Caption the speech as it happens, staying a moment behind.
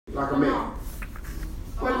like a man.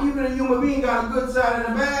 But even a human being got a good side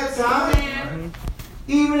and a bad side.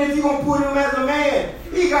 Even if you're going to put him as a man,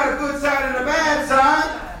 he got a good side and a bad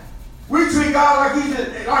side. We treat God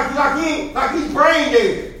like he's brain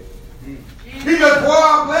dead. He just pour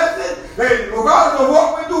out blessings, and regardless of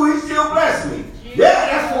what we do, he still bless me. Yeah,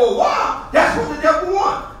 that's for a while. That's what the devil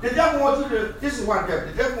wants. The devil wants you to, this is why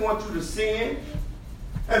the devil wants you to sin.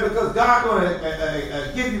 And because God's going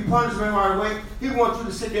to give you punishment right away, he wants you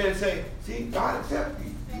to sit there and say, see, God accepts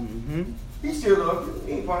you. Mm-hmm. He still loves you.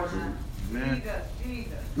 He ain't punishing you. Amen.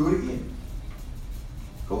 Jesus. Do it again.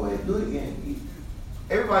 Go ahead, do it again.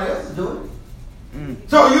 Everybody else is doing it. Mm.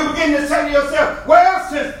 So you begin to say to yourself, well,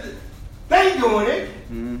 since they doing it,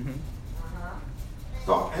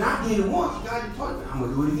 so, and I did it once, God didn't punish me. I'm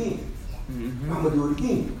going to do it again. Mm-hmm. I'm going to do it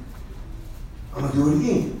again. I'm going to do it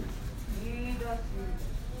again.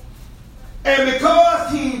 And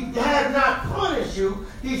because he has not punished you,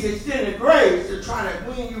 he's extended grace to try to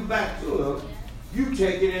bring you back to him. You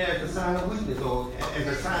take it as a sign of weakness or as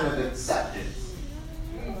a sign of acceptance.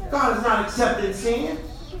 God is not accepting sin.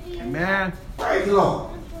 Amen. Praise the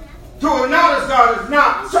Lord. To acknowledge God is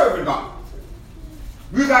not serving God.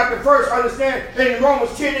 You got to first understand in Romans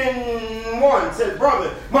 10:1 says,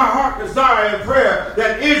 brother, my heart desire in prayer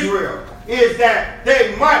that Israel is that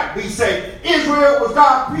they might be saved. Israel was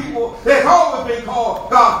God's people. They've always been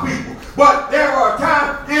called God's people. But there were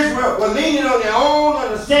times Israel were leaning on their own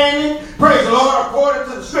understanding. Praise the Lord, according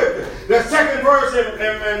to the scripture. The second verse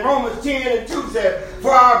in Romans 10:2 says,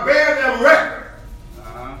 for I bear them record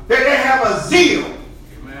that they have a zeal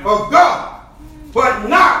of God, but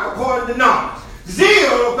not according to knowledge.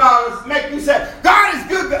 Zeal of God is make you say, God is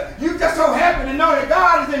good. You just so happen to know that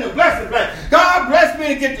God is in the blessing plan. God bless me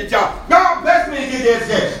to get the job. God bless me to get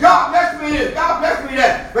this. God bless me this. God bless me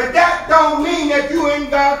that. But that don't mean that you in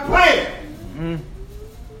God's plan. Mm-hmm.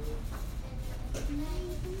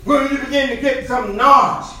 When you begin to get some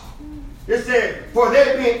knowledge, it said, for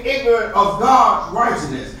they being ignorant of God's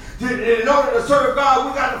righteousness. In order to serve God,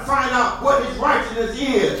 we got to find out what his righteousness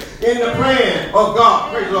is in the plan of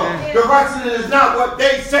God. Praise the Lord. The righteousness is not what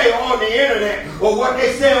they say on the internet or what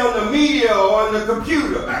they say on the media or on the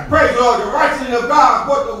computer. Praise the Lord. The righteousness of God,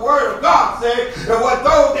 what the word of God says, and what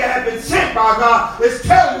those that have been sent by God is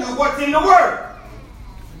telling you what's in the word.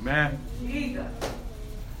 Amen. Jesus.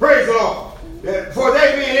 Praise the Lord. For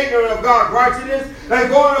they being ignorant of God's righteousness and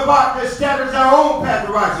going about to establish their own path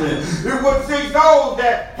of righteousness. It would see those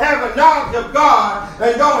that have a knowledge of God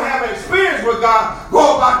and don't have an experience with God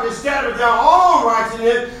go about to establish their own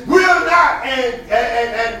righteousness, will not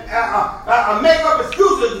make up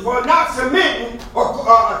excuses for not submitting or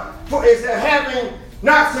for having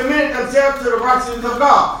not submitted themselves to the righteousness of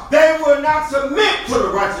God. They will not submit to the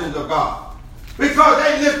righteousness of God. Because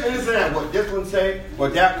they listen at what this one say,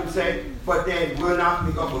 what that one say, but they will not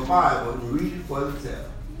pick up a Bible and read it for themselves.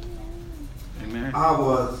 Amen. I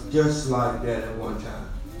was just like that at one time.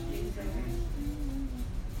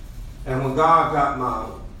 And when God got my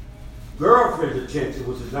girlfriend's attention,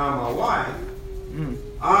 which is now my wife,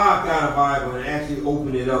 I got a Bible and actually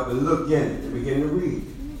opened it up and looked in it and began to read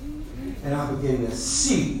it. And I began to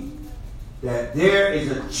see that there is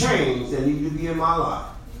a change that needs to be in my life.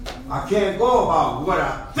 I can't go about what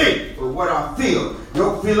I think or what I feel.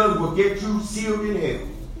 Your feelings will get you sealed in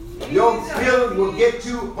hell. Your feelings will get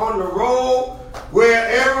you on the road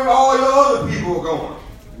wherever all your other people are going.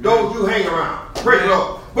 Those you hang around. Praise the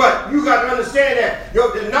Lord. But you got to understand that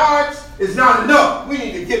your knowledge is not enough. We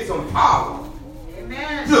need to get some power.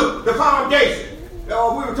 Amen. Look, the foundation. We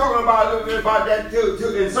were talking about a little bit about that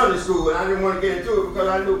too, in Sunday school, and I didn't want to get into it because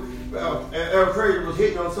I knew Elder Fraser was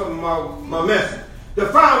hitting on some of my message. The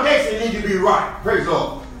foundation needs to be right. Praise the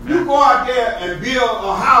Lord. You go out there and build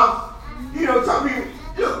a house. You know, some people,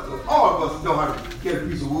 look, all of us know how to get a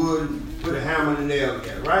piece of wood and put a hammer and a nail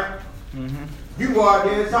together, right? Mm-hmm. You go out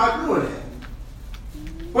there and start doing that.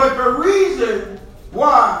 But the reason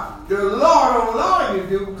why the Lord don't allow you to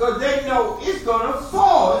do, because they know it's going to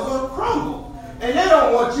fall, it's going to crumble. And they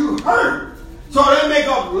don't want you hurt. So they make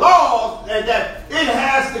up laws that it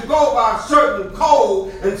has to go by a certain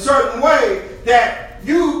code and certain way that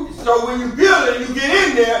so when you build it and you get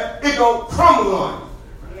in there, it don't crumble on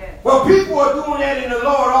you. Yeah. Well, people are doing that in the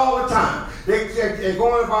Lord all the time. They're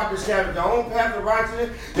going about to establish their own path of righteousness.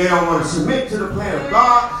 They don't want to submit to the plan of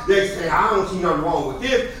God. They say, I don't see nothing wrong with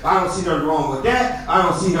this. I don't see nothing wrong with that. I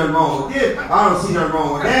don't see nothing wrong with this. I don't see nothing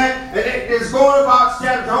wrong with that. And they're going about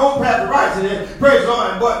establishing their own path of righteousness. Praise the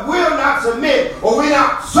Lord. But will not submit or will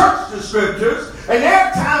not search the scriptures. And there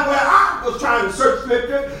are times where I was trying to search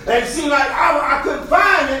scripture and it seemed like I couldn't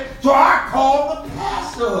find it. So I called the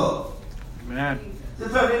pastor up. Amen.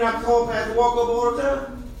 Sometimes they not told Pastor walk up all the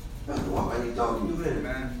time. Pastor Walk, I need to talk to you in.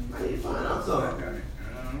 I need to find out something.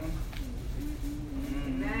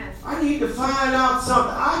 I need to find out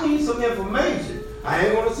something. I need some information. I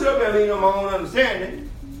ain't going to sit up there and lean on my own understanding.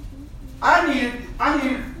 I need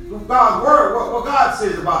God's word, what God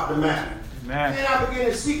says about the matter. Amen. And I begin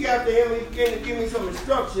to seek after him. He began to give me some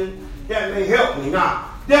instruction that may help me. Now,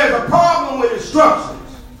 there's a problem with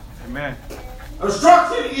instructions. Amen.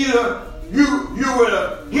 Instruction, either you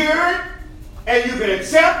will hear it and you can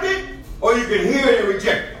accept it, or you can hear it and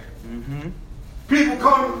reject it. Mm-hmm. People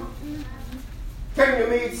came to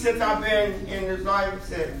me since I've been in this life and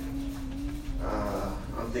said,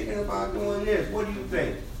 I'm thinking about doing this. What do you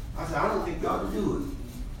think? I said, I don't think you ought to do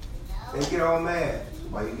it. They get all mad.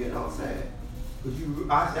 Why you getting all sad?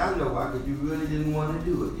 I said, I know why, because you really didn't want to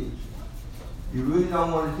do it, did you? You really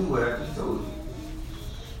don't want to do what I just told you.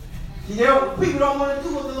 See, people don't want to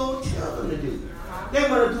do what the Lord tells them to do. They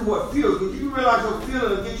want to do what feels. Because you realize your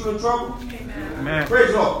feeling will get you in trouble. Amen.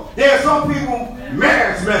 Praise the Lord. There are some people,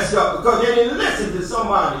 marriage messed up because they didn't listen to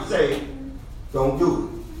somebody say, don't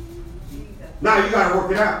do it. Now you got to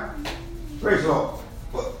work it out. Praise the Lord.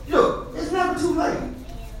 But look, it's never too late.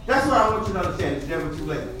 That's what I want you to understand. It's never too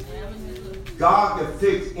late. God can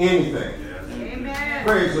fix anything. Amen.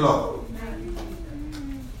 Praise the Lord.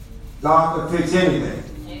 God can fix anything.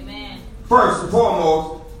 Amen. First and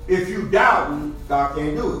foremost, if you doubt, God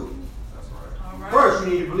can't do it. That's right. All right. First,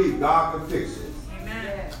 you need to believe God can fix it.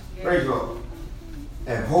 Amen. Praise the Lord.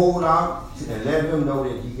 And hold out and let him know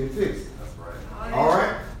that he can fix it. That's right. All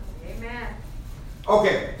right? Amen.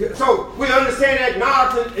 Okay, so we understand that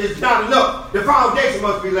knowledge is not enough. The foundation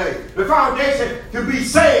must be laid. The foundation to be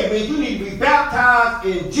saved means you need to be baptized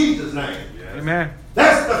in Jesus' name. Yes. Amen.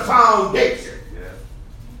 That's the foundation. Yes.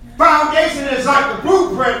 Foundation is like the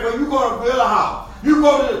blueprint when you're going to build a house. You're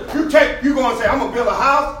going to say, I'm going to build a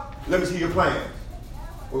house. Let me see your plans.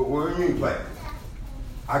 What do you mean plans?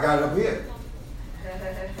 I got it up here.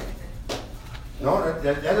 No,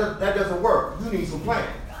 that doesn't work. You need some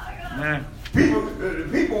plans. Amen.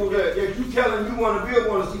 People that you telling you want to build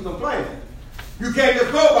want to see some plans. You can't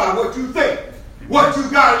just go by what you think, what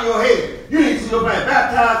you got in your head. You need to see your plan.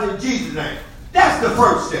 Baptized in Jesus' name. That's the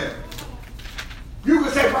first step. You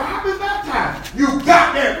can say, well, I've been baptized. You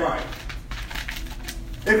got that right.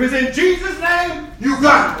 If it's in Jesus' name, you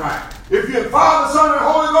got it right. If you're in Father, Son, and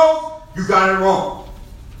Holy Ghost, you got it wrong.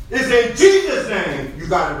 It's in Jesus' name, you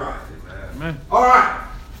got it right. Amen. All right.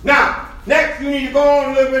 Now, next you need to go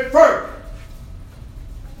on a little bit further.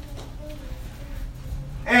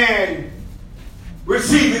 And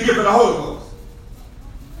receive the gift of the Holy Ghost.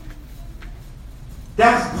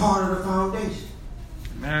 That's part of the foundation.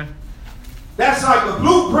 Amen. That's like a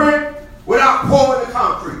blueprint without pouring the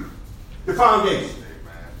concrete. The foundation.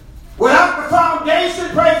 Amen. Without the foundation,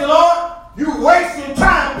 praise the Lord, you're wasting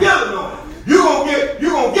time building on it.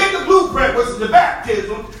 You're gonna get the blueprint, which is the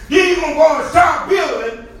baptism. Then you're gonna go and start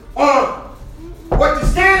building on what you're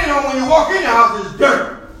standing on when you walk in the house is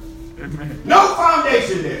dirt. Amen. No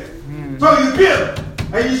foundation there. So you build it,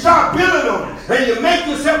 and you start building on it, and you make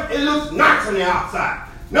yourself, it looks nice on the outside.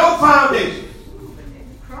 No foundation.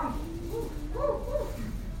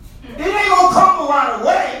 It ain't going to crumble right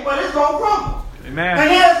away, but it's going to crumble. Amen. And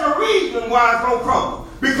there's a reason why it's going to crumble.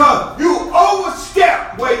 Because you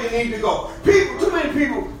overstep where you need to go. Too many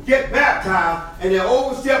people get baptized, and they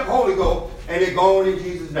overstep Holy Ghost, and they're going in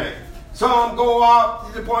Jesus' name. Some go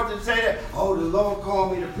out to the point to say that, oh, the Lord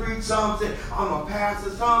called me to preach. Some say, I'm a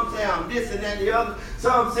pastor. Some say, I'm this and that and the other.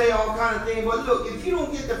 Some say all kind of things. But look, if you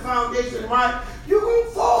don't get the foundation right, you're going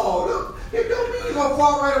to fall. Look, it don't mean you're going to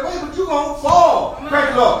fall right away, but you're going to fall. Praise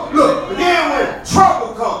the Lord. Look, but then when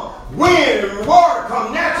trouble comes, wind and water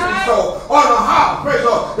come naturally so on a house, praise the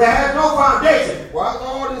Lord, that has no foundation. Why is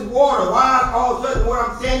all this water? Why is all of a sudden what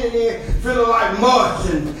I'm standing there feeling like mud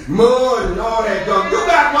and all that junk? You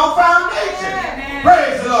got no foundation.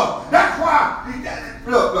 Praise the Lord. That's why,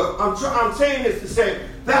 look, I'm saying this to say,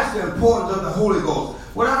 that's the importance of the Holy Ghost.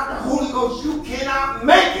 Without the Holy Ghost, you cannot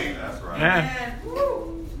make it. That's right. Yeah.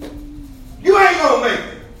 You ain't going to make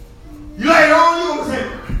it. You later on, you're going to say,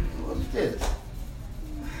 what's this?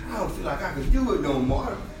 I don't feel like I can do it no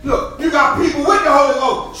more. Look, you got people with the Holy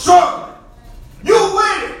Ghost struggling. You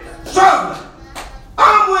with it, struggling.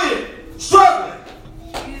 I'm with it, struggling.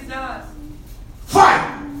 Jesus.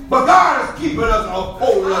 Fighting. But God is keeping us,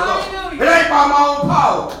 holding us up. It ain't by my own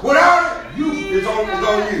power. Without it, it's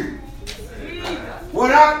on you.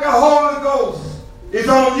 Without the Holy Ghost, it's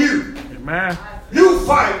on you. Amen. You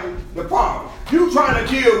fighting the problem. You trying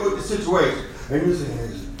to deal with the situation. And you say,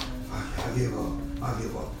 I give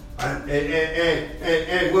up.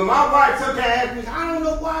 And when my wife sometimes asks me, I don't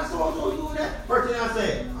know why so doing that. First thing I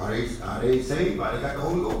say, are they saved? Are they got the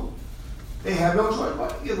Holy Ghost? They have no choice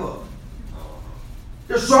but to give up.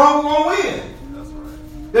 The strong will win. That's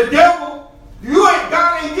right. The devil,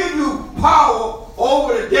 God ain't give you power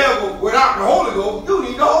over the devil without the Holy Ghost. You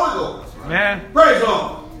need the Holy Ghost. Man. Praise the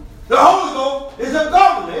Lord. The Holy Ghost is a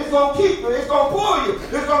governor. It's going to keep you. It's going to pull you.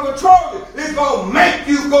 It's going to control you. It's going to make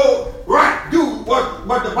you go right. Do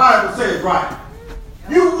what the Bible says right.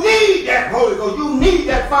 You need that Holy Ghost. You need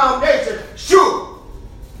that foundation. Sure.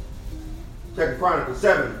 2 Chronicles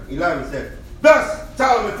 7:11 says, thus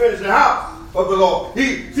Solomon finished the house of the Lord.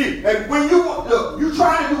 And when you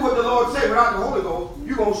try to do what the Lord said without the Holy Ghost,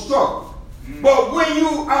 you're going to struggle. But when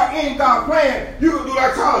you are in God's plan, you can do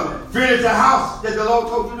like Solomon. Finish the house that the Lord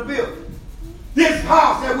told you to build. This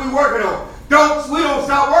house that we're working on, we don't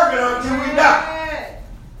stop working on it until we die.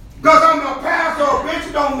 Because I'm a pastor or a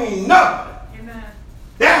bishop don't mean nothing. Amen.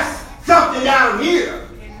 That's something down here.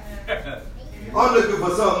 Amen. I'm looking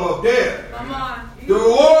for something up there. Come on. The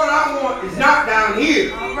reward I want is not down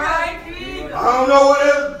here. All right. I don't know what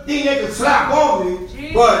other thing they can slap on me,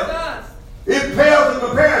 Jesus. But it pales in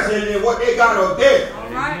comparison to what they got up there. All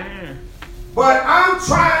right. But I'm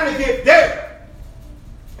trying to get there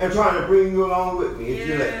and trying to bring you along with me. If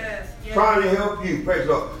you're late. Trying to help you, praise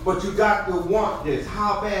the Lord. But you got to want this.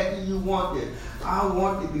 How bad do you want this? I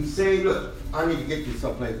want to be saved. Look, I need to get you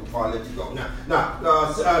someplace before I let you go.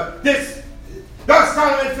 Thus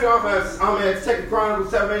Solomon, I'm at 2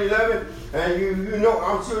 Chronicles 7:11, and you know,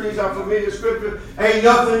 I'm sure these are familiar scriptures. Ain't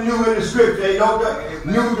nothing new in the scripture. Ain't no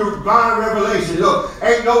new divine revelation. Look,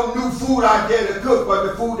 ain't no new food out there to cook but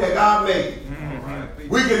the food that God made.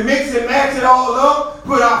 We can mix and match it all up,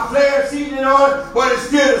 put our flair seasoning on it, but it's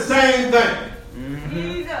still the same thing.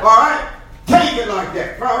 All right? Take it like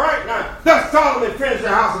that. All right? Now, thus Solomon finished the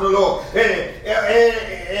house of the Lord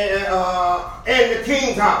and the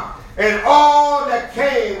king's house. And all that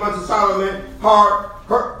came unto Solomon's heart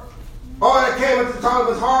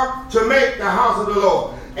to make the house of the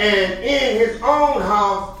Lord. And in his own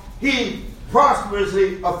house he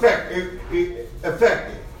prosperously effected.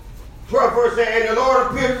 12 verse 8, and the Lord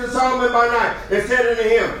appeared to Solomon by night and said unto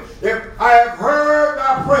him, if I have heard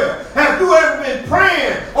thy prayer. Have you ever been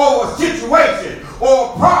praying over a situation or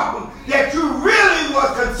a problem that you really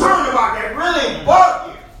was concerned about, that really bugged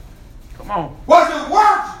you? Come on. Was it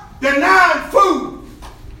worse denying food?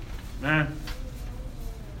 Man.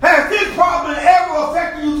 Has this problem ever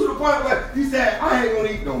affected you to the point where you said, I ain't going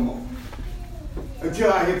to eat no more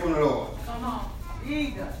until I hear from the Lord? Come on.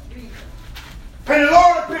 Jesus. And the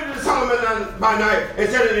Lord appeared to Solomon by night and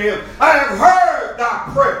said unto him, I have heard thy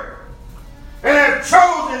prayer and have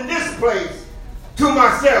chosen this place to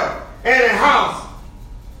myself and a house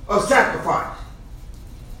of sacrifice.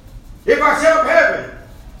 If I shut up heaven,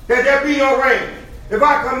 that there be no rain. If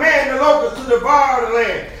I command the locusts to devour the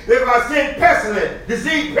land, if I send pestilent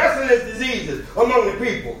diseases among the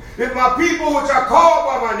people, if my people which are called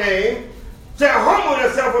by my name shall humble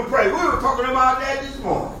themselves and pray. We were talking about that this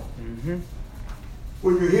morning. Mm-hmm.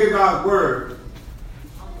 When you hear God's word,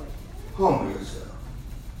 humble yourself.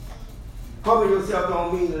 Humble yourself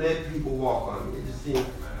don't mean to let people walk on you. It just seems,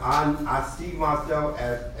 I see myself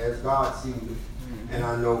as God sees me, and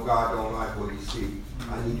I know God don't like what he sees.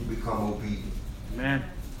 I need to become obedient. Amen.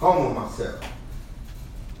 Humble myself.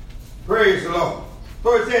 Praise the Lord.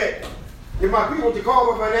 So it said, if my people to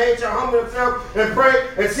call by my name shall humble themselves and pray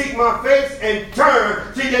and seek my face and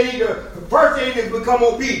turn. See, first they need to become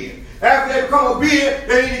obedient. After they become obedient,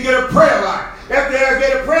 they need to get a prayer life. After they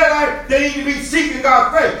get a prayer life, they need to be seeking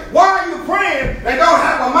God's face. Why are you praying and don't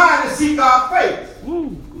have a mind to seek God's face? Woo,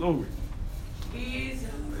 glory.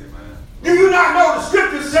 Do you not know the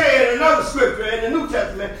scriptures say in another scripture in the New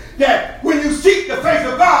Testament that when you seek the face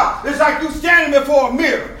of God, it's like you standing before a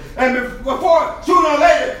mirror. And before, sooner or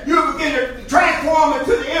later, you begin to transform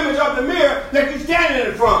into the image of the mirror that you're standing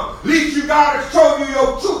in front. At least you got to show you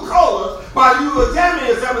your true colors by you examining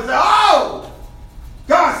yourself and say, oh,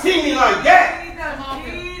 God see me like that.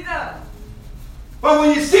 But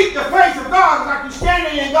when you seek the face of God, it's like you're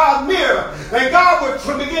standing in God's mirror, and God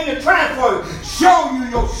will begin to transform you, show you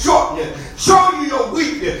your shortness, show you your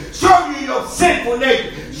weakness, show you your sinful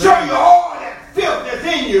nature, show you all that filth that's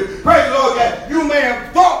in you, praise the Lord, that you may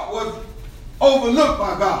have thought was overlooked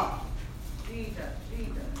by God. Jesus.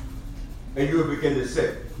 And you will begin to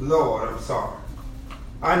say, Lord, I'm sorry.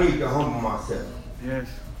 I need to humble myself. Yes.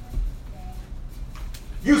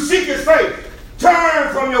 You seek his face.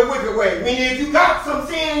 Turn from your wicked way. Meaning if you got some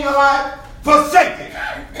sin in your life, forsake it.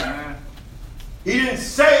 He didn't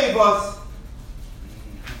save us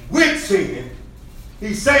with sin.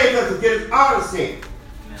 He saved us to get us out of sin.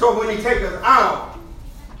 So when he takes us out,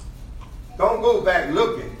 don't go back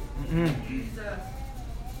looking.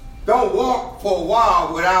 Don't walk for a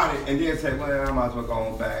while without it and then say, well, I might as well go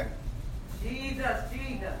on back. Jesus.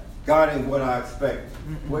 God ain't what I expected.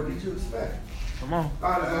 What did you expect? Come on.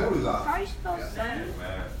 God is a holy God. How are you supposed to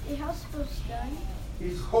study? How supposed to study?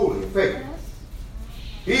 He's holy and faithful.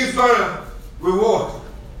 Yes. He's going to reward you.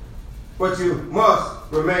 But you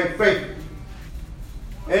must remain faithful.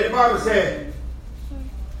 And the Bible said,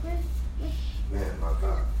 man, my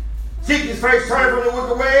God. Seek his face, turn from the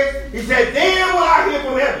wicked ways. He said, then will I hear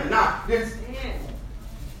from heaven. Now, this,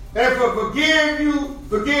 and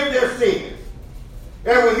forgive their sins.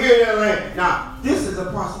 And will hear their land. Now, this is a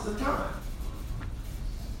process of time.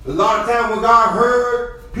 A lot of times when God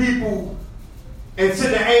heard people and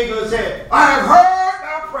sent the angel and said, I have heard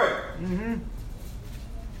thy prayer.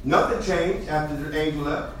 Nothing changed after the angel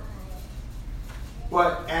left.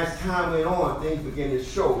 But as time went on, things began to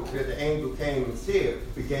show that the angel came and said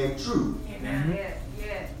became true. Amen.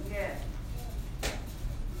 Yes.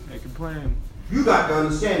 Make it plain. You got to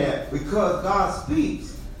understand that because God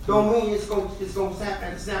speaks, don't mean it's going to snap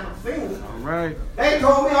at the snap of the finger. All right. They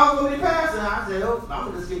told me I was going to be pastor. I said, oh,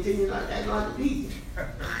 I'm going to just continue like that, like a deacon.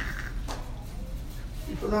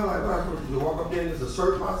 Because I'm like, well, I'm supposed to walk up there and just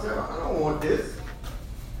assert myself. I don't want this.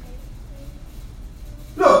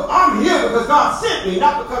 Look, I'm here because God sent me,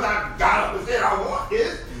 not because I got up and said I want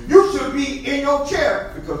this. You should be in your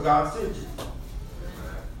chair because God sent you.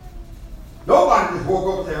 Nobody just woke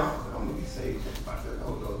up and said, I'm going to be saved.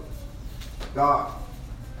 No. God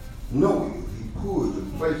knows you. He pulled you,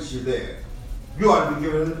 placed you there. You ought to be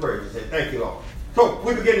giving him the praise. He said, thank you, Lord. So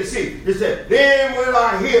we begin to see. He said, then will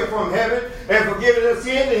I hear from heaven and forgive their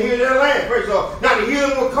sins and heal their land. Praise the Lord. Now the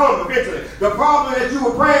healing will come eventually. The problem that you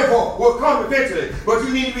were praying for will come eventually. But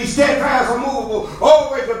you need to be steadfast, unmovable,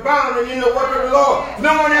 always abounding in the work of the Lord,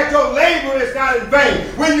 knowing that your labor is not in vain.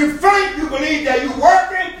 When you faint, you believe that you're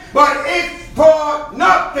working, but it's for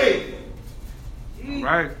nothing.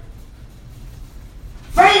 Right.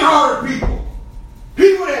 Faint-hearted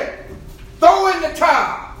people that throw in the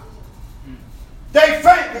towel, they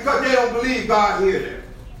faint because they don't believe God hears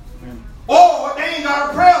them. Or they ain't got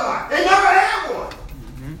a prayer life. They never had one.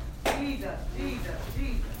 Jesus.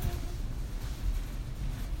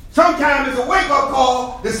 Sometimes it's a wake-up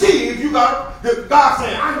call to see if you got God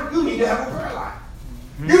saying, you need to have a prayer life.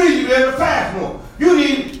 You need to be able to fast more. You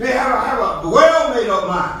need to have a well-made-up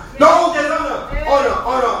mind. Those that's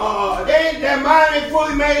their mind ain't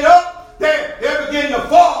fully made up, they're beginning to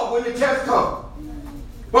fall when the test comes.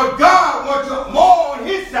 But God wants you more on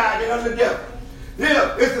his side than on the devil.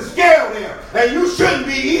 It's a scale there, and you shouldn't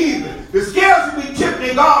be even. The scale should be tipped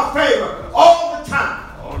in God's favor all the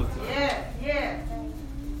time. Yes.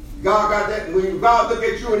 God got that. When God look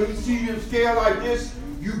at you and he sees you scale like this,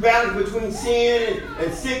 you balance between sin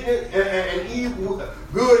and sickness and evil,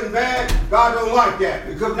 good and bad. God don't like that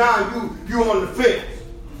because now you on the fence.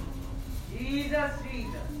 Jesus.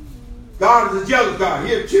 God is a jealous God.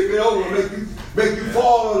 He'll chip it over and make you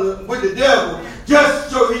fall with the devil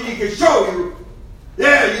just so he can show you.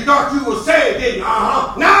 Yeah, you thought you were saved, didn't you?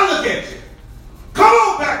 Now look at you. Come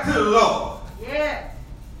on back to the Lord. Yeah.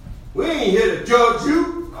 We ain't here to judge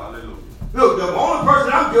you. Hallelujah. Look, the only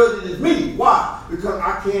person I'm judging is me. Why? Because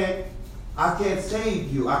I can't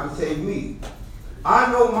save you. I can save me.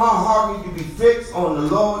 I know my heart needs to be fixed on the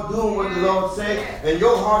Lord doing what the Lord said, and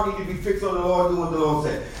your heart needs to be fixed on the Lord doing what the Lord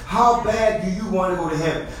said. How bad do you want to go to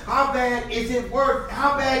heaven? How bad is it worth?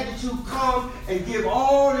 How bad did you come and give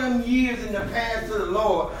all them years in the past to the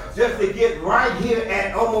Lord just to get right here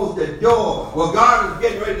at almost the door where God is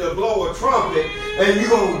getting ready to blow a trumpet and you're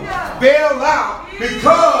going to bail out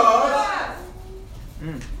because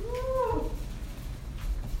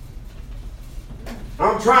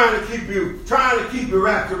I'm trying to keep you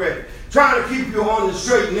wrapped around, trying to keep you on the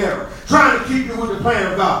straight and narrow, trying to keep you with the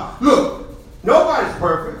plan of God. Look, nobody's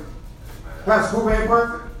perfect. Pastor Cooper ain't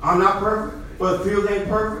perfect. I'm not perfect. Brother Fields ain't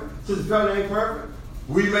perfect. Sister Felton ain't perfect.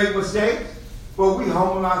 We make mistakes, but we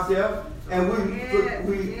humble ourselves and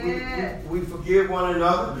we forgive one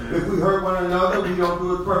another. If we hurt one another, we don't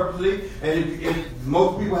do it purposely. And if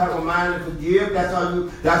most people have a mind to forgive, that's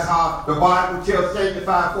how the Bible tells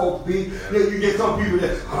sanctified folks be. You get some people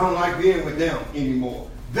that I don't like being with them anymore.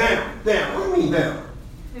 Them. What do you mean them?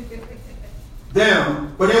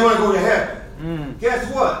 Them, but they want to go to heaven.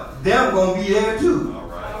 Guess what? Them gonna be there too. All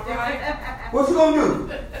right. What you gonna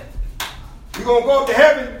do? You gonna go up to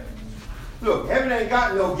heaven? Look, heaven ain't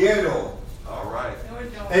got no ghetto. All right.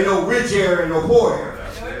 Ain't no rich area, no poor area.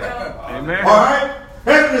 Amen. All right?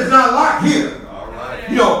 Heaven is not like here. All right.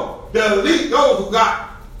 You know, the elite, those who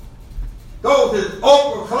got, those that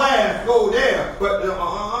upper class go there. But it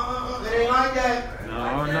ain't like that.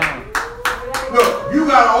 No. Look, you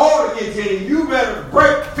got an order against it, and you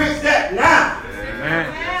better fix that now.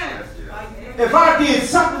 Amen. If I did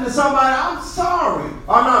something to somebody, I'm sorry.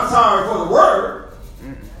 I'm not sorry for the word.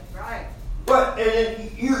 Right. But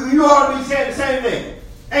and you ought to be saying the same thing.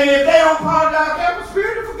 And if they don't apologize, they have a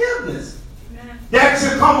spirit of forgiveness. Amen. That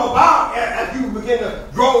should come about as you begin to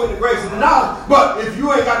grow in the grace and the knowledge. But if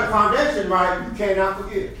you ain't got the foundation right, you cannot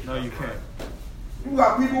forgive. No, you can't. You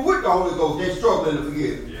got people with the Holy Ghost, they're struggling to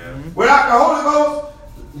forgive. Yeah. Without the Holy Ghost,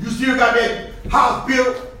 you still got that house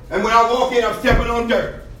built, and when I walk in, I'm stepping on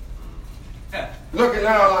dirt. Looking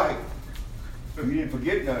now like, you didn't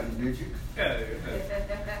forget nothing, did you?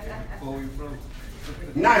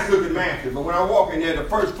 Nice looking mansion, but when I walk in there, the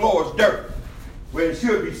first floor is dirt, where it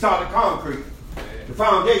should be solid concrete. The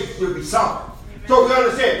foundation should be solid. So we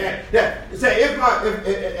understand that say if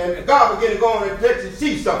God began to go on and let you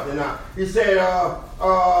see something now. He said, now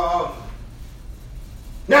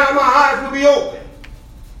my eyes will be open.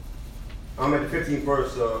 I'm at the 15th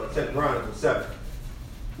verse, 2 Chronicles 7.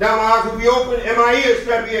 Now my eyes will be open and my ears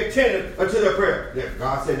shall be attentive unto their prayer. Yeah,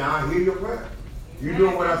 God said, now I hear your prayer. You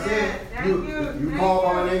doing what I said? You call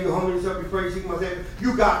by my name, you humble yourself, you pray, seek my Savior.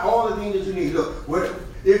 You got all the things that you need. Look,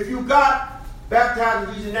 if you got baptized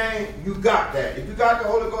in Jesus' name, you got that. If you got the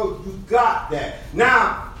Holy Ghost, you got that.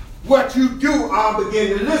 Now, what you do, I'll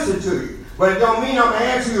begin to listen to you. But it don't mean I'm going to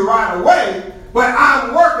answer you right away, but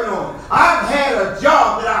I'm working on it. I've had a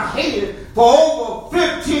job that I hated for over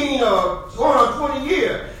 15 or 20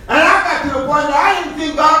 years. And I got to the point that I didn't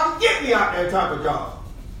think God could get me out that type of job.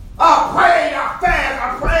 I prayed,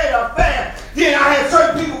 I fast. Then I had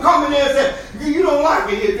certain people come in there and say, you don't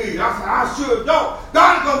like it here, do you? I said, I sure don't.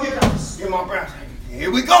 God is going to get that in my breath.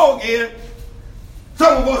 Here we go again.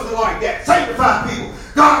 Some of us are like that. Sanctified people.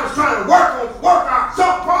 God is trying to work out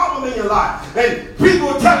some problem in your life. And people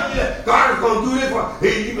are telling you that God is going to do this one.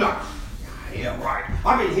 And you be like, yeah, right.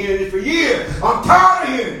 I've been hearing this for years. I'm tired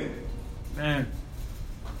of hearing it. Man.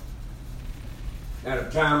 At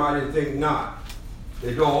a time I didn't think not.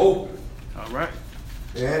 The door open. All right.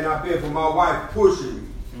 It had not been for my wife pushing me,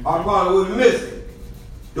 I probably would have missed it.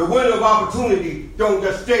 The window of opportunity don't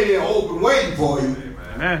just stay there open waiting for you.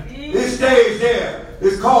 Amen. It stays there.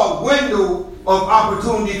 It's called window of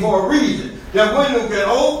opportunity for a reason. That window can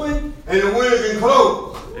open and the window can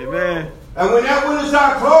close. Amen. And when that window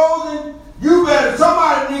starts closing,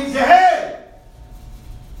 somebody needs your head.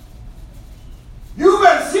 You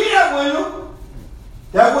better see that window.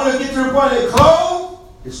 That window get to the point that it closed,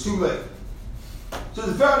 it's too late. So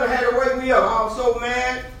the fellow had to wake me up. I was so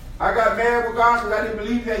mad. I got mad with God because I didn't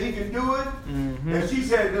believe that he could do it. Mm-hmm. And she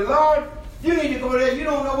said, the Lord, you need to go there. You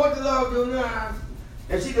don't know what the Lord do now.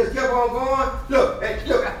 And she just kept on going. Look,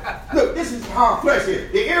 this is how flesh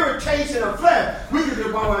is. The irritation of flesh. We just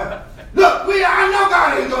keep on look, I know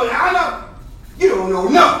God ain't doing that. I know. You don't know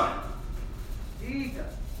nothing. Jesus.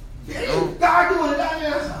 God doing it out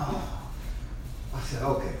there. I said,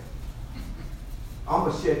 okay. I'm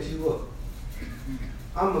going to set you up.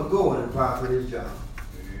 I'm going to go and apply for this job.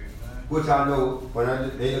 Which I know, when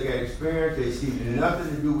they look at experience, they see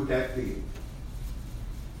nothing to do with that field.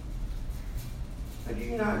 And do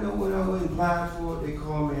you not know when I went and applied for it, they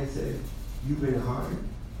called me and said, you've been hired?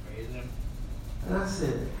 And I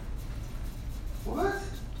said, what?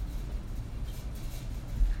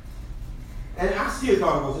 And I still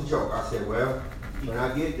thought it was a joke. I said, well, when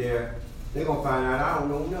I get there, they're going to find out I don't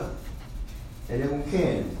know nothing. And they're going to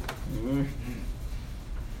can me. Mm-hmm.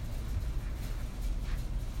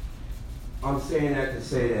 I'm saying that to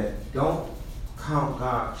say that don't count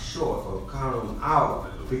God short or count him out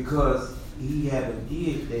because he haven't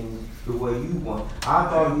did things the way you want. I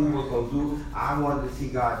thought he was going to do it. I wanted to see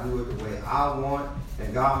God do it the way I want,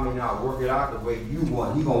 and God may not work it out the way you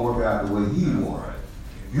want. He's going to work it out the way he wants.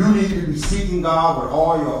 You need to be seeking God with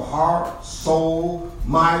all your heart, soul,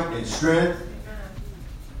 might, and strength.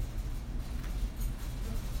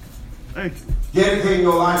 Thank you. Dedicating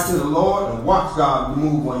your life to the Lord and watch God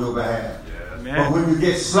move on your behalf. Yeah, but when you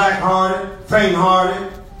get slack-hearted,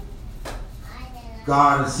 faint-hearted,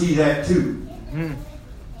 God will see that too. Mm.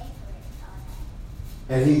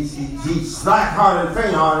 And he's slack-hearted and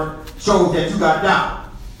faint-hearted shows that you got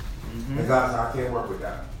doubt. Mm-hmm. And God said, I can't work with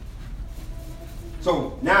that.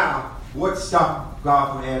 So now, what stopped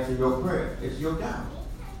God from answering your prayer? It's your doubt.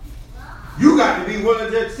 You got to be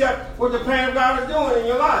willing to accept what the plan of God is doing in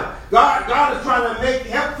your life. God is trying to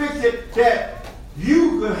help fix it that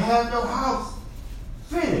you could have your house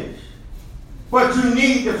finished. But you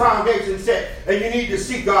need the foundation set, and you need to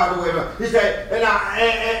seek God the way. He said,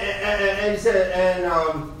 and he said,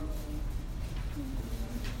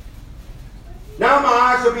 now my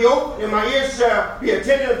eyes shall be open, and my ears shall be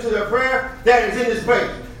attentive to the prayer that is in this place.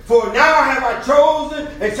 For now have I chosen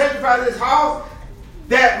and sanctified this house,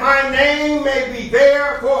 that my name may be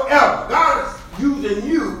there forever. God is using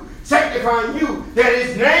you, sanctifying you, that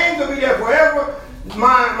his name will be there forever. My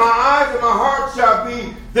eyes and my heart shall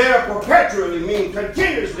be there perpetually, meaning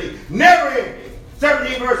continuously, never ending.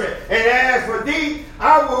 17 verse 8. And as for thee,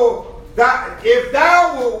 if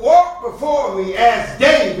thou wilt walk before me as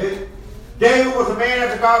David. David was a man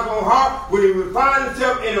after God's own heart. When he would find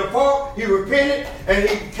himself in a fault, he repented and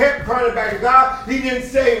he kept running back to God. He didn't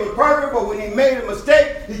say he was perfect, but when he made a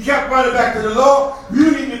mistake, he kept running back to the Lord. You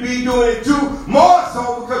need to be doing it too, more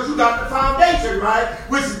so because you got the foundation right,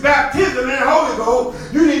 which is baptism and the Holy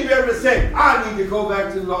Ghost. You need to be able to say, I need to go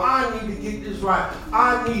back to the Lord. I need to get this right.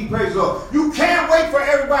 I need, praise the Lord. You can't wait for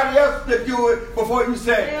everybody else to do it before you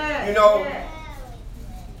say, you know,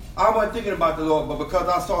 I wasn't thinking about the Lord, but because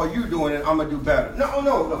I saw you doing it, I'm gonna do better.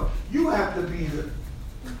 No. You have to be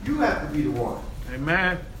the one.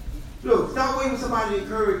 Amen. Look, stop waiting for somebody to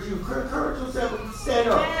encourage you. Encourage yourself when you stand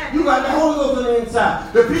up. You got the Holy Ghost on the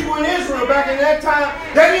inside. The people in Israel back in that time,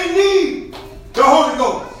 they didn't need the Holy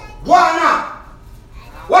Ghost. Why not?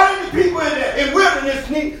 Why did the people in wilderness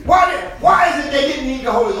need? Why is it they didn't need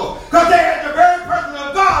the Holy Ghost? Because they had the very person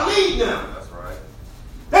of God leading them. That's right.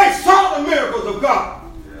 They saw the miracles of God.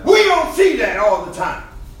 We don't see that all the time.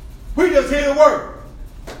 We just hear the word.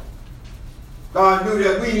 God knew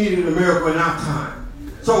that we needed a miracle in our time.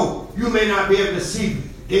 So you may not be able to see the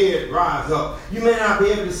dead rise up. You may not be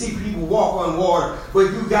able to see people walk on water,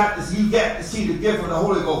 but you got to see the gift of the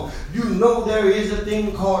Holy Ghost. You know there is a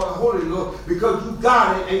thing called the Holy Ghost because you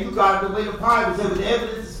got it, and you got it the way the Bible said, with the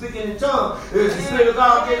evidence of speaking in tongues, is the Spirit of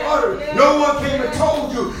God get uttered. No one came and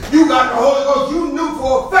told you. You got the Holy Ghost. You knew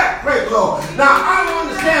for a fact, praise the Lord. Now, I don't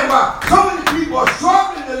understand why so many people are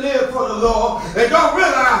struggling to live for the Lord and don't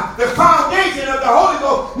realize the foundation of the Holy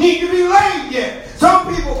Ghost need to be laid yet. Some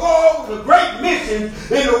people go over to great missions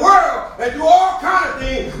in the world and do all kinds of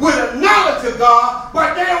things with a knowledge of God,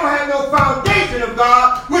 but they don't have no foundation of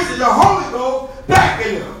God, which is the Holy Ghost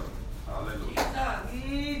backing them.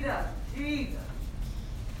 Jesus.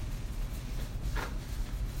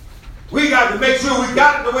 We got to make sure we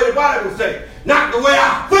got it the way the Bible says, not the way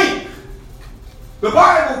I think. The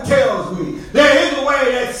Bible tells me there is a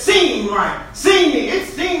way that seems right. It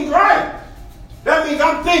seems right. That means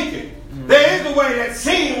I'm thinking. There is a way that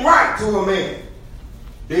seems right to a man.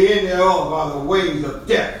 The end thereof are the ways of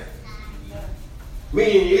death.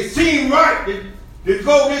 Meaning it seemed right to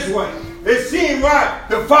go this way. It seemed right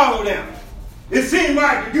to follow them. It seemed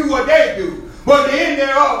right to do what they do. But the end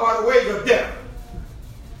thereof are the ways of death.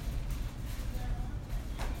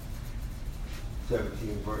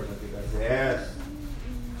 17 verse, I think I said, as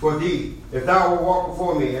for thee, if thou wilt walk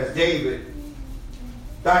before me as David,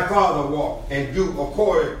 thy father walked, and do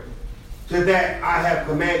according to that I have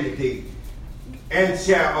commanded thee, and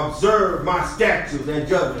shall observe my statutes and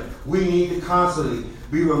judgments. We need to constantly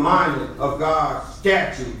be reminded of God's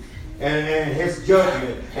statutes and his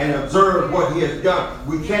judgment and observe what he has done.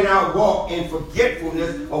 We cannot walk in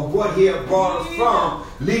forgetfulness of what he has brought us from,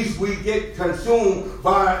 lest we get consumed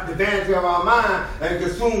by the vanity of our mind and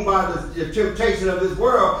consumed by the temptation of this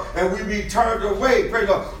world, and we be turned away. Praise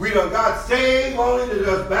God. We done got saved only to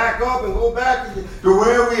just back up and go back to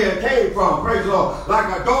where we had came from. Praise the Lord.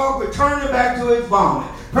 Like a dog returning back to his vomit.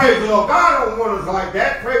 Praise the Lord. God don't want us like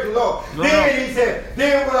that. Praise the Lord. No. Then he said,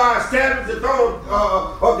 then will I establish the throne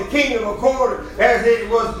of the kingdom according as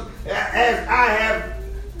I have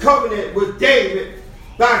covenanted with David,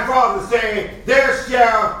 thy father, saying, there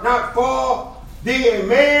shall not fall thee a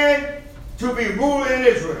man to be ruler in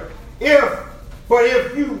Israel. But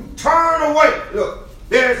if you turn away, look,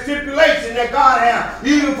 there's stipulation that God has,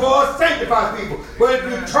 even for us sanctified people. But if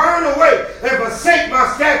you turn away and forsake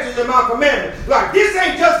my statutes and my commandments, like this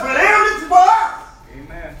ain't just for them, it's for us.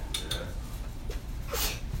 Amen.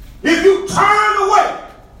 If you turn away,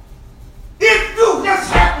 if you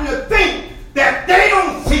just happen to think that they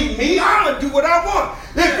don't see me, I'm going to do what I want.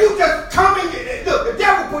 If you just come in, look, the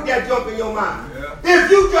devil put that jump in your mind. Yeah.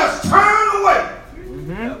 If you just turn away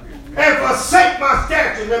and forsake my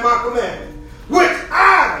statutes and my commandments, which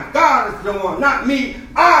I, God is the one, not me,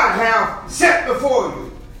 I have set before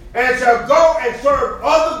you, and shall go and serve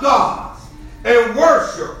other gods and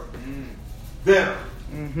worship them.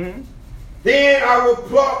 Then I will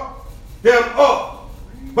pluck them up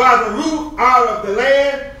by the root out of the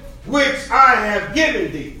land which I have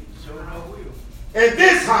given thee. And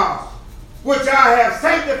this house which I have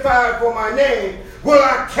sanctified for my name, will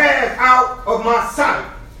I cast out of my sight,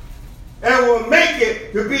 and will make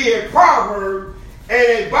it to be a proverb and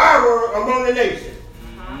a byword among the nations.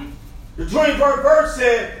 The 21st verse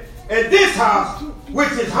said, and this house,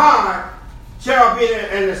 which is high, shall be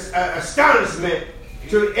an astonishment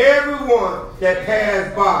to everyone that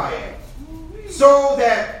passed by it, so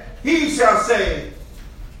that he shall say,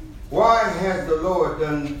 why has the Lord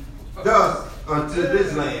done thus unto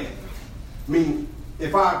this land? I mean,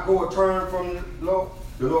 if I go a turn from the Lord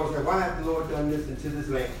said, why has the Lord done this into this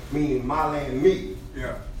land? Meaning my land, me.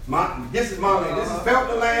 Yeah. This is my land. This is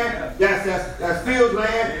Felton land. That's Field's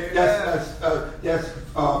land. That's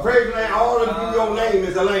Praise land. All of your name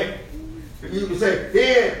is a land. You can say,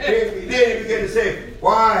 then he began to say,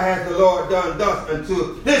 why has the Lord done thus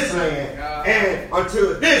unto this land and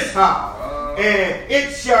unto this house? And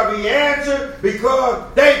it shall be answered, because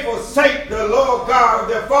they forsake the Lord God of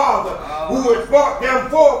their father, who has brought them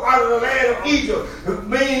forth out of the land of Egypt.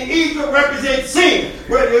 Meaning Egypt represents sin.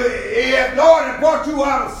 But the Lord has brought you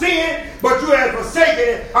out of sin, but you have forsaken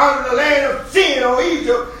it out of the land of sin, or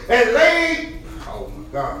Egypt, and laid, oh my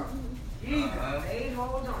God. Jesus, laid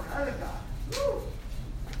hold on other God. Woo.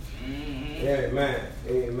 Amen.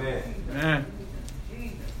 Amen. Amen.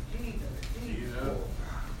 Jesus.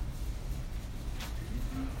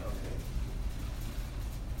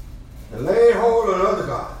 And laid hold on other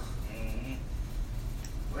gods.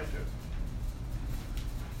 Worship.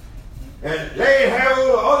 And laid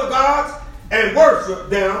hold on other gods and worship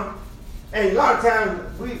them. And a lot of times,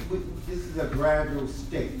 this is a gradual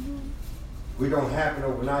state. We don't happen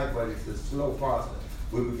overnight, but it's a slow process.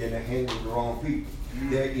 We begin to hang with the wrong people.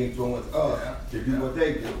 They influence us to do what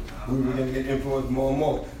they do. We begin to get influenced more and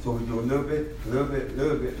more. So we do a little bit.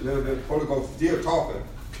 Holy Ghost still talking.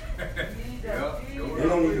 They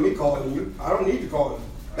don't need me calling you. I don't need to call you.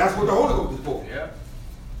 That's what the Holy Ghost is for. Yeah.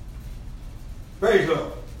 Praise the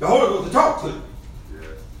Lord. The Holy Ghost to talk to you.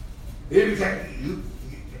 Yeah. He said,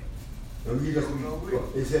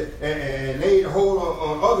 it said, and laid hold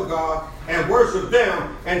on other gods and worship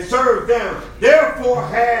them and serve them. Therefore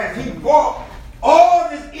has he brought all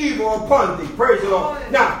this evil upon thee. Praise the Lord.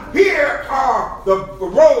 Now, here are the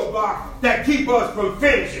roadblocks that keep us from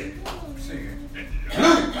finishing.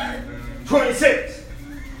 Luke 26.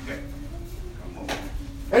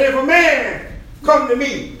 And if a man come to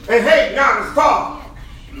me and hate not his father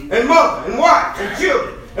and mother and wife and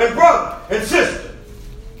children and brother and sister.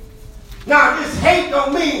 Now this hate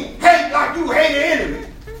don't mean hate like you hate an enemy,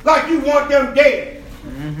 like you want them dead.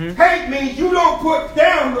 Hate means you don't put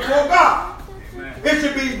them before God. It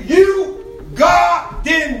should be you, God,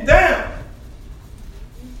 then them.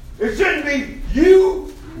 It shouldn't be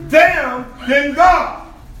you, them, then God.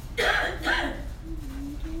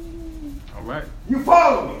 All right. You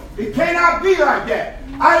follow me? It cannot be like that.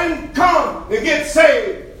 I didn't come to get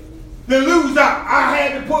saved to lose out. I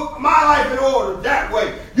had to put my life in order that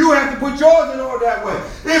way. You have to put yours in order that way.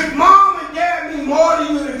 If mom and dad mean more to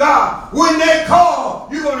you than God, when they call,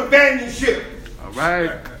 you're going to abandon ship. All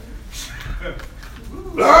right.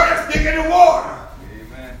 Blood is thick in the water.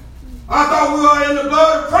 Amen. I thought we were in the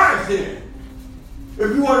blood of Christ then. If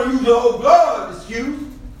you want to use the whole blood excuse.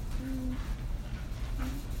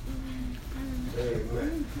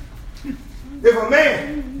 Amen. If a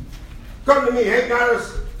man come to me, hate not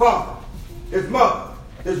his father, his mother,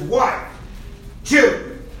 his wife,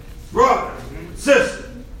 children, brother, sister,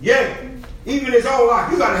 even his own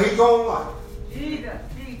life. You got to hate your own life. Jesus.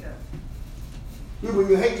 When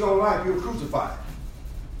you hate your own life, you're crucified.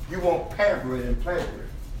 You won't pamper it and pleasure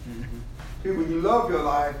it. When you love your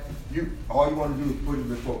life, all you want to do is put it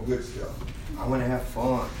before good stuff. I want to have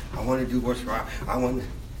fun. I want to do what's right. I want to.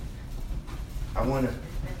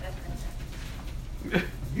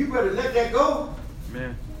 You better let that go.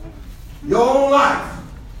 Man. Your own life.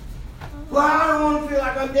 Well, I don't want to feel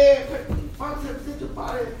like I'm dead. Present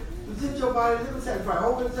your body, live and sacrifice.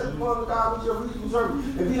 Holy and set before God with your reasonable service.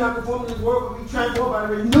 And be not conformed to this world, but be transformed by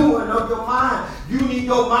the renewing of your mind. You need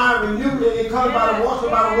your mind renewed, and it comes by the water,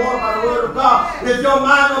 by the water, by the word of God. If your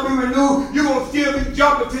mind don't be renewed, you're going to still be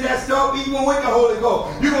jumping to that stuff even with the Holy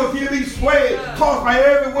Ghost. You're going to still be swayed, tossed by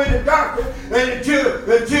every wind of doctrine, and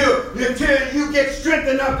until you get strength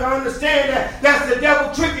enough to understand that that's the devil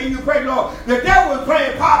tricking you, pray Lord. The devil is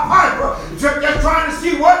playing Pied Piper, just trying to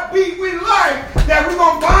see what beat we like that we're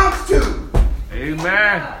going to bounce to.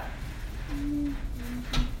 Amen.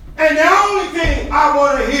 And the only thing I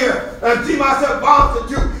want to hear and see myself bouncing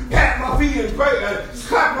to, pat my feet and pray, and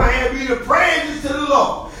clap my hand, be the praises to the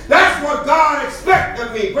Lord. That's what God expects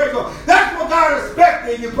of me, praise the Lord. That's what God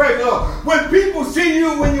expects of you, praise the Lord. When people see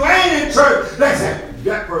you when you ain't in church, they say,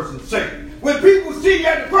 that person's saved.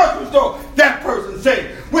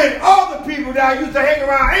 that I used to hang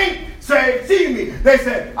around ain't saying, see me. They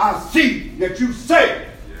said, I see that you say.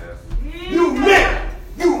 Yes.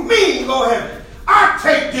 You mean go heaven. I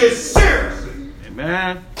take this seriously.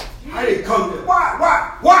 Amen. I didn't come there.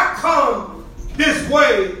 Why come this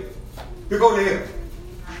way to go to heaven?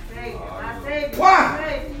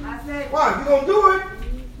 Why? Why? You gonna do it?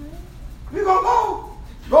 You gonna go?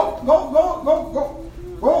 Go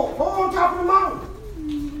on top of the mountain.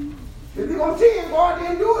 If you're gonna see it, go out there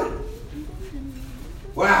and do it.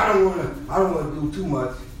 Well, I don't wanna do too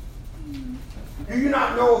much. Do you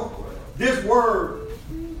not know this word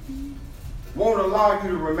won't allow you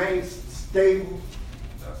to remain stable?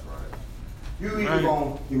 That's right. You either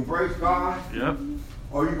gonna embrace God, Yep.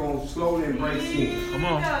 or you gonna slowly embrace sin. Come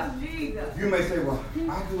on. You may say, well,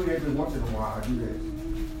 I do it every once in a while. I do this.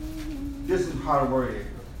 This is how the word is.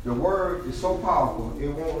 The word is so powerful, it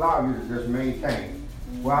won't allow you to just maintain.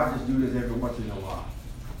 Well, I just do this every once in a while.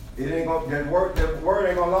 It ain't gonna, that word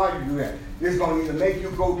ain't gonna allow you to do that. It's gonna either make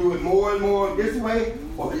you go do it more and more this way,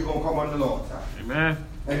 or you're gonna come on the Lord's side. Amen.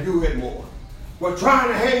 And do it more. But trying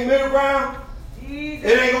to hang middle ground, it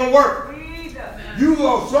ain't gonna work. You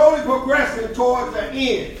are slowly progressing towards the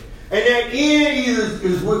end. And that end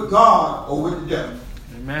is with God or with the devil.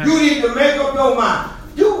 Amen. You need to make up your mind.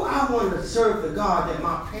 Do I want to serve the God that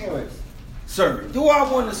my parents served? Do I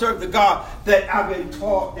want to serve the God that I've been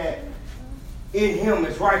taught that in him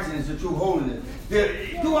is righteousness and true holiness?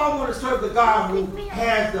 Do I want to serve the God who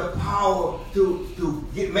has the power to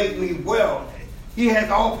make me wealthy? He has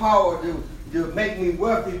all power to make me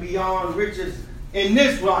wealthy beyond riches in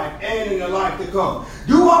this life and in the life to come.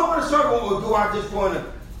 Do I want to serve him, or do I just want to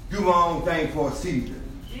do my own thing for a season?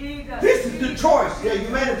 This is the choice that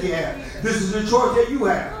humanity has. This is the choice that you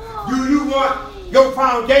have. Do you want your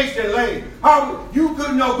foundation laid? How you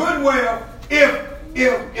could know good well if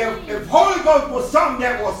Holy Ghost was something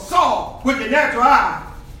that was saw with the natural eye,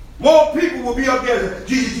 more people will be up there saying,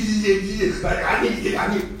 Jesus, I need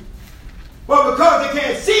it. But because they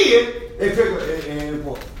can't see it, they figure it ain't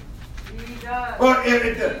important. But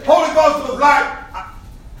if the Holy Ghost was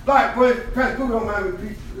like when Pastor Cool don't mind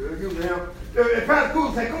me using him. If Pastor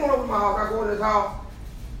Cool say, come on over to my house, I go in this house,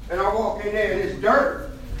 and I walk in there and it's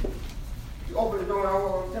dirt. You open the door and I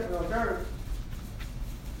walk on stepping on dirt.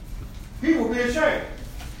 He will be ashamed.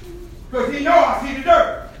 Because he know I see the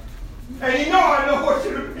dirt. And he know I know what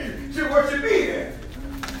should be there.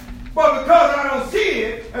 But because I don't see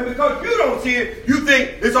it, and because you don't see it, you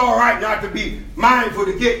think it's all right not to be mindful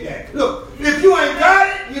to get that. Look, if you ain't got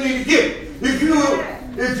it, you need to get it. If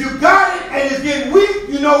you got it and it's getting weak,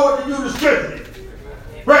 you know what to do to strengthen it.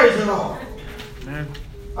 Praise the Lord. Amen.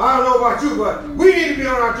 I don't know about you, but we need to be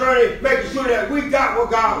on our journey making sure that we got what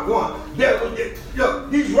God wants. Look,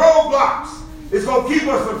 these roadblocks is going to keep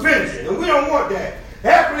us from finishing, and we don't want that.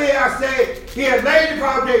 Happily, I say, he has laid the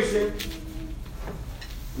foundation.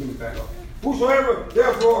 Let me back up. Whosoever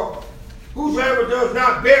does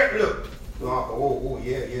not bear, look.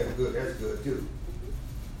 Yeah, good. That's good too.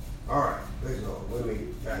 All right, let's go. Let me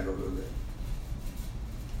back up a little bit.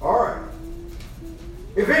 All right.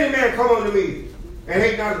 If any man come unto me and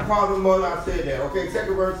hate not the father and mother, I said that. Okay,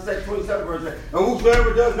 27 verse. And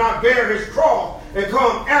whosoever does not bear his cross and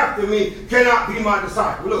come after me cannot be my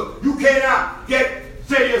disciple. Look, you cannot say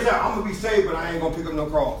to yourself, I'm going to be saved, but I ain't going to pick up no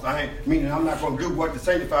cross. Meaning I'm not going to do what the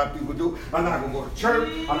sanctified people do. I'm not going to go to church.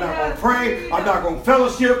 I'm not going to pray. I'm not going to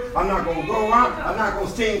fellowship. I'm not going to go around. I'm not going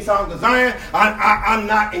to sing songs of Zion. I'm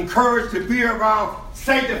not encouraged to be around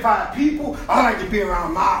sanctified people. I like to be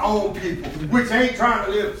around my own people, which ain't trying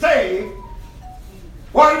to live saved.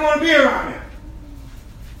 Why do you want to be around them?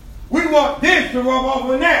 We want this to rub off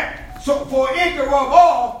on that. So for it to rub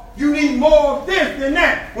off, you need more of this than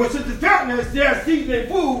that. When Sister Felton is there seasoning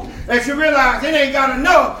food and she realized it ain't got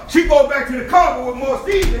enough, she goes back to the cupboard with more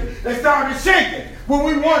seasoning and started shaking. When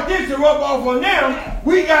we want this to rub off on them,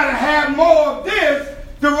 we got to have more of this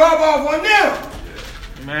to rub off on them.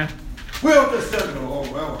 Amen. We don't just say, oh,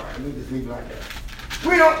 well, all right, let me just leave it like that.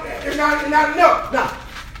 We don't, it's not enough. Nah.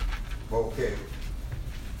 Okay.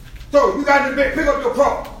 So you got to pick up your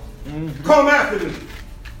cross. Mm-hmm. Come after me.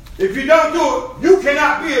 If you don't do it, you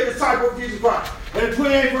cannot be a disciple of Jesus Christ. And the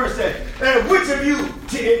 28th verse says, and which of you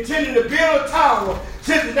intending to build a tower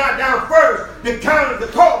sits not down first to count the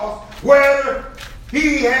cost, whether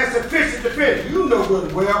he has sufficient to finish. You know good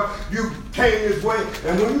and well you came this way,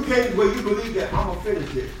 and when you came this way, you believe that I'm going to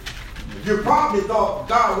finish it. You probably thought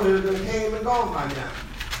God would have came and gone by now.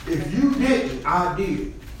 If you didn't, I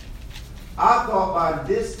did. I thought by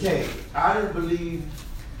this day, I didn't believe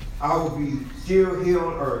I will be still here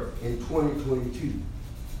on earth in 2022.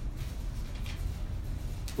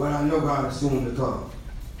 But I know God is soon to come.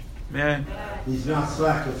 Man. He's not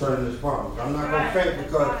slack concerning his promise. I'm not going to faint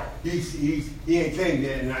because he ain't changed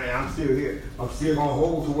yet, and I'm still here. I'm still going to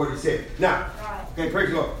hold to what he said. Now, okay, praise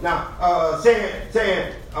the Lord. Now,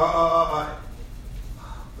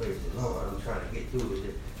 praise the Lord. I'm trying to get through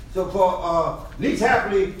it. So for least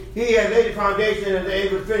happily, he had laid the foundation and they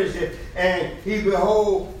able to finish it. And he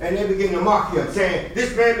behold, and they began to mock him, saying,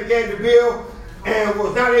 this man began to build and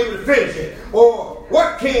was not able to finish it. Or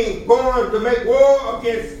what king going to make war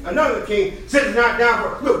against another king sits not down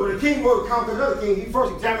for... Look, when the king goes to conquer another king, he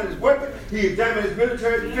first examined his weapon, he examined his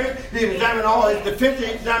military defense, he examined all his defense, he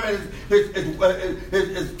examined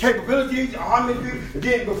his capabilities, how many people, and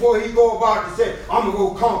then before he go about to say, I'm going to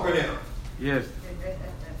go conquer them. Yes.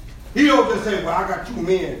 He don't just say, well, I got 2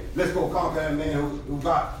 men, let's go conquer that man who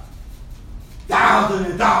got thousands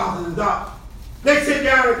and thousands and thousands. They sit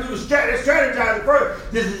down and do the strategize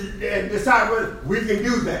first and decide whether we can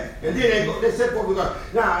do that. And then they set what we got.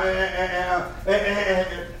 Now,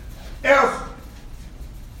 else,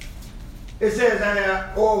 it says,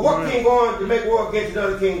 or what king going to make war against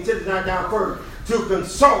another king sits not down first to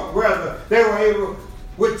consult whether they were able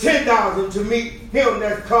with 10,000 to meet him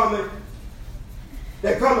that come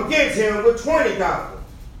against him with 20,000.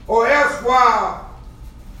 Or else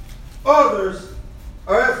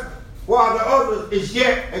while the others is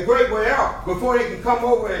yet a great way out, before they can come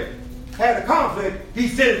over and have a conflict, he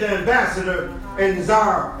sends an ambassador and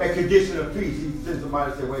desire a condition of peace. He sends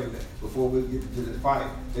somebody to say, wait a minute, before we get to this fight,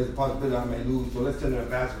 there's a possibility I may lose, so let's send an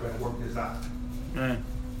ambassador and work this out.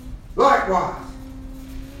 Likewise,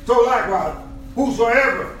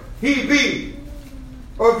 whosoever he be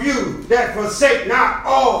of you that forsake not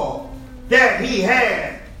all that he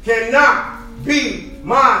has cannot be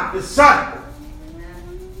my disciple.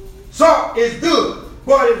 Salt is good,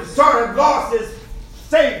 but if the salt has lost its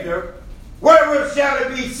Savior, wherewith shall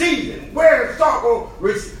it be seasoned? Where is salt going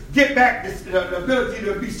to get back the ability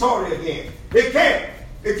to be salty again? It can't.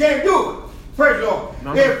 It can't do it. Praise the Lord.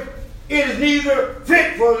 No. If it is neither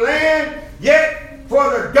fit for land, yet for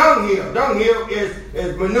the dunghill. Dunghill is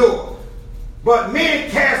manure. But men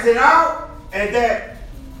cast it out, and that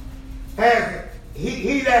has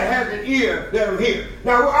he that has an ear, let him hear.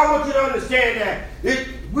 Now, I want you to understand that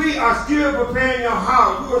we are still preparing your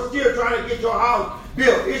house. You are still trying to get your house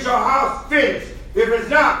built. Is your house finished? If it's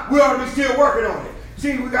not, we ought to be still working on it.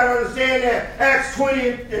 See, we got to understand that Acts 20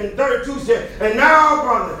 and 32 said, and now,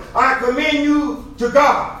 brother, I commend you to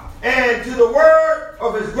God and to the word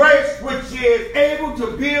of his grace, which is able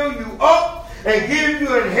to build you up and give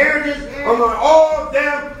you inheritance among all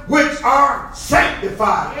them which are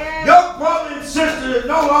sanctified. Your brother and sister is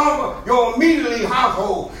no longer your immediately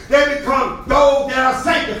household. They become those that are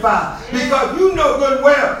sanctified. Because you know good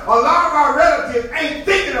well, a lot of our relatives ain't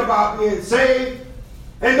thinking about being saved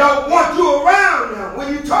and don't want you around them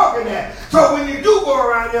when you're talking that. So when you do go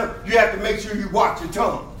around them, you have to make sure you watch your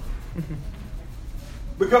tongue.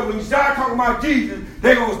 Because when you start talking about Jesus,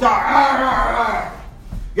 they're going to start,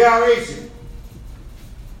 Galatians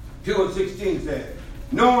 2:16 says,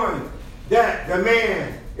 knowing that the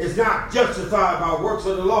man is not justified by works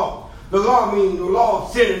of the law. The law means the law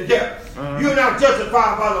of sin and death. You're not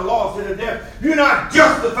justified by the law of sin and death. You're not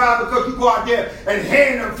justified because you go out there and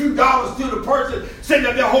hand a few dollars to the person sitting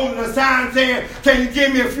up there holding a sign saying, can you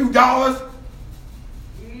give me a few dollars?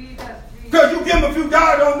 Because you give them a few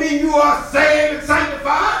dollars don't mean you are saved and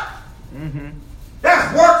sanctified.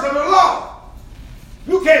 That's works of the law.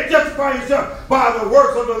 You can't justify yourself by the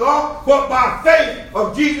works of the law, but by faith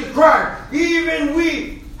of Jesus Christ. Even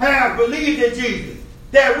we have believed in Jesus,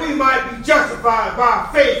 that we might be justified by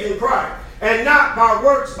faith in Christ, and not by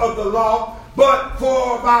works of the law, but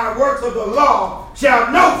for by works of the law shall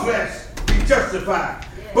no flesh be justified.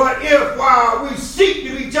 But if while we seek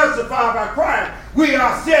to be justified by Christ, we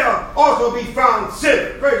ourselves also be found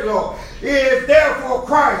sinners. Praise the Lord. Is therefore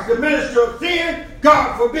Christ the minister of sin?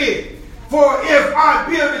 God forbid. For if I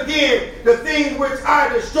build again the things which I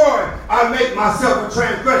destroy, I make myself a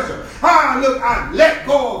transgressor. I let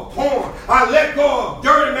go of porn. I let go of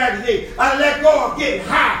dirty magazines. I let go of getting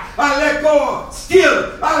high. I let go of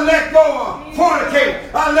stealing. I let go of fornicating.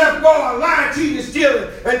 I let go of lying, cheating, and stealing.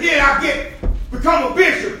 And then I become a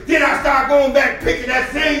bishop. Then I start going back, picking that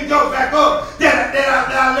same junk back up that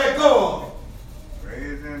I let go of.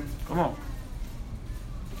 Praise him. Come on.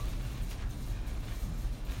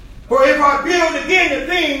 For if I build again the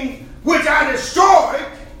things which I destroyed,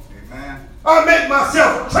 Amen. I make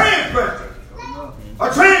myself a transgressor. A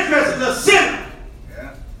transgressor is a sinner.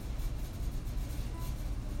 Yeah.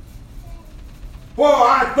 For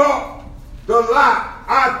I thought the law,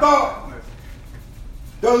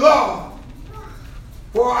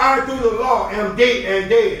 for I through the law am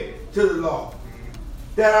dead. to the law,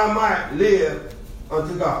 that I might live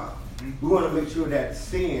unto God. We want to make sure that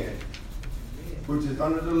sin, which is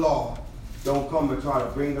under the law, don't come and try to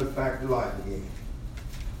bring us back to life again.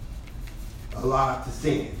 Alive to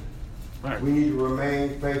sin. Right. We need to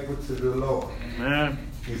remain faithful to the Lord. Man.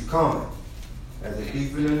 He's coming as a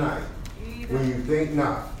thief in the night when you think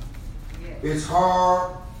not. It's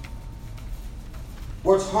hard.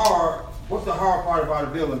 What's hard? What's the hard part about a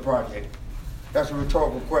building project? That's a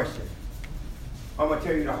rhetorical question. I'm going to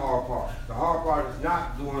tell you the hard part. The hard part is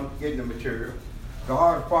not getting the material. The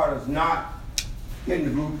hardest part is not getting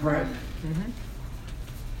the blueprint. Mm-hmm.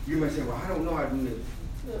 You may say, well, I don't know how to do this.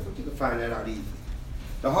 Yeah, but you can find that out easily.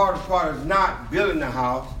 The hardest part is not building the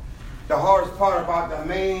house. The hardest part about the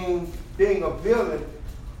main thing of building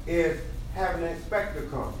is having an inspector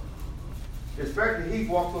come. The inspector, he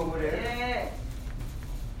walks over there. Yeah.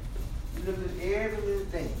 He looks at every little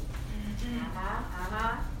thing.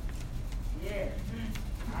 Yeah.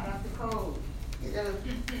 Right off the code.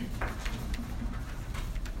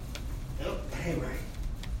 Nope, that ain't right.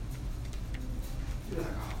 You're like,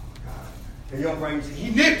 oh my God. And your brain say,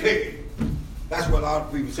 he nitpicking. That's what a lot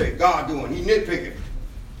of people say. God doing, he nitpicking.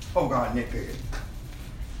 Oh, God nitpicking.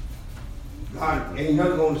 God ain't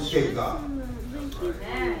nothing going to escape God.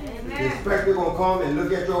 Amen. The inspector going to come and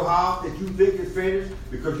look at your house that you think is finished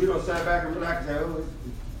because you don't stand back and relax and say, oh,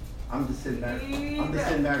 I'm just sitting back. I'm just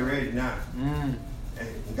sitting back ready now. Mm.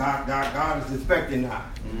 And God is inspecting now.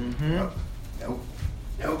 Mm-hmm.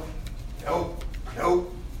 Nope.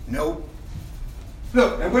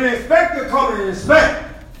 Look, and when the inspector comes and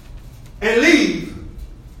inspect and leave,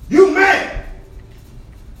 you mad.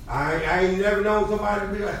 I ain't never known somebody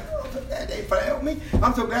to be like, oh, I'm so glad they failed me.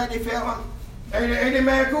 I'm so glad they failed me. Ain't they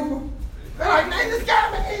mad, Cooper? They're like, man, this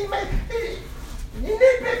guy, man, he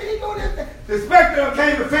nitpicking, he doing this. The inspector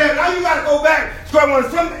came to fail. Now you got to go back. In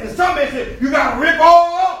some instances, you got to rip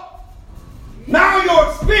all up. Now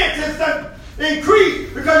your expenses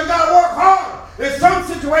increase because you got to work harder. In some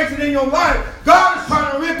situation in your life, God is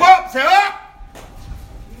trying to rip up. Say,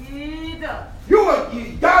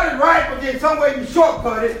 you got it right, but then some way you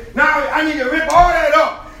shortcut it. Now I need to rip all that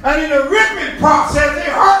up. And in the ripping process,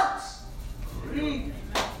 it hurts.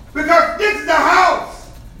 Because this is the house.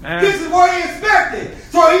 Man. This is what he inspected.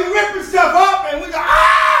 So he ripping stuff up and we go,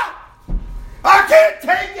 I can't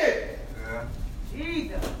take it.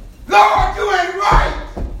 Yeah. Lord, you ain't right.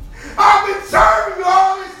 I've been serving you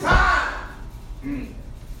all this time.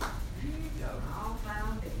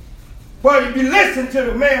 But if you listen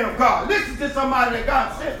to the man of God, listen to somebody that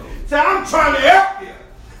God sent, say, I'm trying to help you.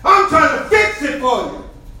 I'm trying to fix it for you.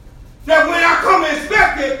 That when I come and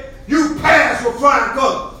inspect it, you pass with flying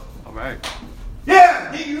colors. All right.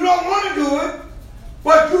 Yeah, you don't want to do it,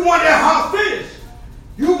 but you want that house finished.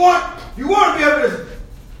 You want to be able to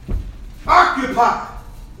occupy.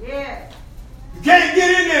 Yeah. You can't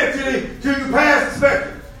get in there till you pass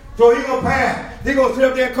inspection. So he's going to pass. They're going to sit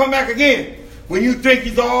up there and come back again when you think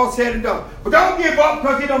he's all said and done. But don't give up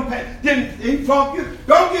because he didn't flunk you.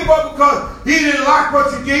 Don't give up because he didn't like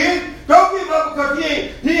what you did. Don't give up because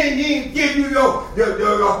he didn't give you the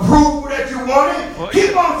approval that you wanted. Well,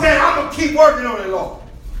 keep on saying, I'm going to keep working on it, Lord.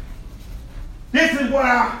 This is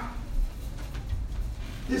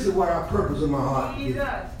what our purpose in my heart is.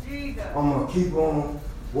 Jesus. I'm going to keep on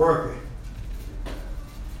working.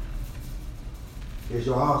 Is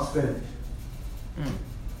your house finished?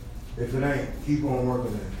 If it ain't, keep on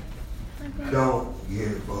working at it. Don't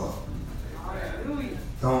give up. Hallelujah.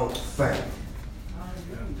 Don't faint.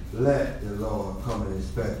 Let the Lord come and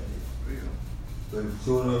inspect it. But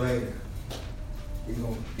sooner or later, He's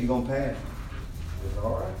gonna pass. It's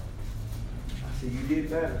all right. I said, you did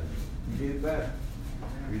better. You did better.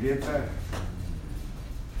 You did better.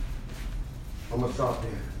 I'm going to stop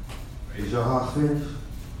there. Is your house finished?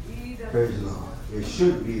 Praise the Lord. It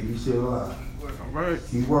should be if you're still alive. All right.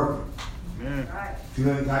 Keep working. Yeah. If you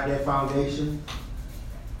ain't got that foundation,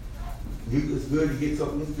 it's good to get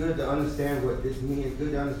something. It's good to understand what this means. It's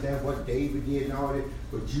good to understand what David did and all that.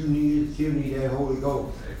 But you still need that Holy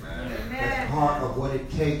Ghost. Amen. That's part of what it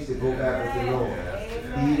takes to go back with the Lord.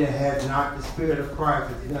 He that has not the Spirit of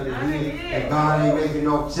Christ is none of his. And God ain't making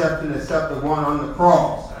no exception except the one on the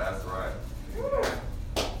cross. That's right.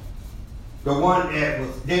 The one that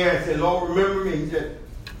was there and said, Lord, remember me. He said,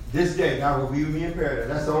 this day thou will be with me in paradise.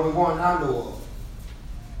 That's the only one I know of.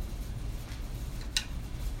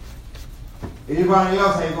 Anybody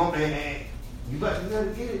else ain't going to, you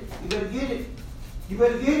better get it. You better get it. You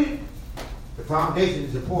better get it. The foundation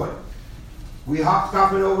is important. We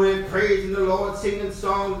hop-stopping over there, praising the Lord, singing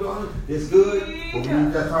songs. It's good, but we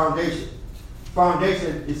need that foundation.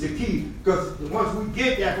 Foundation is the key. Because once we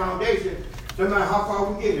get that foundation, no matter how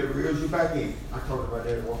far we get, it reels you back in. I talked about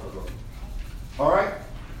that a while ago. All right?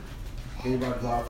 Anybody drive?